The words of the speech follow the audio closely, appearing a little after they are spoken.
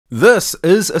This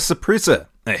is a suppressor.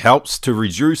 It helps to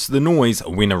reduce the noise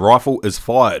when a rifle is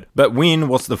fired. But when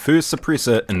was the first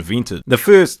suppressor invented? The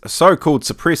first so-called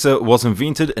suppressor was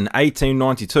invented in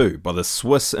 1892 by the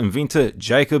Swiss inventor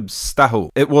Jacob Stahel.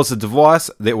 It was a device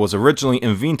that was originally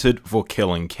invented for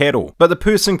killing cattle. But the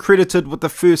person credited with the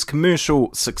first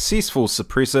commercial successful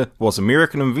suppressor was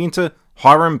American inventor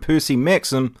Hiram Percy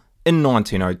Maxim in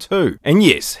 1902. And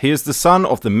yes, he is the son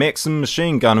of the Maxim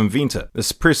machine gun inventor. The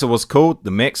suppressor was called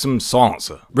the Maxim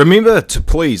silencer. Remember to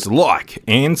please like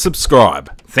and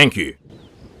subscribe. Thank you.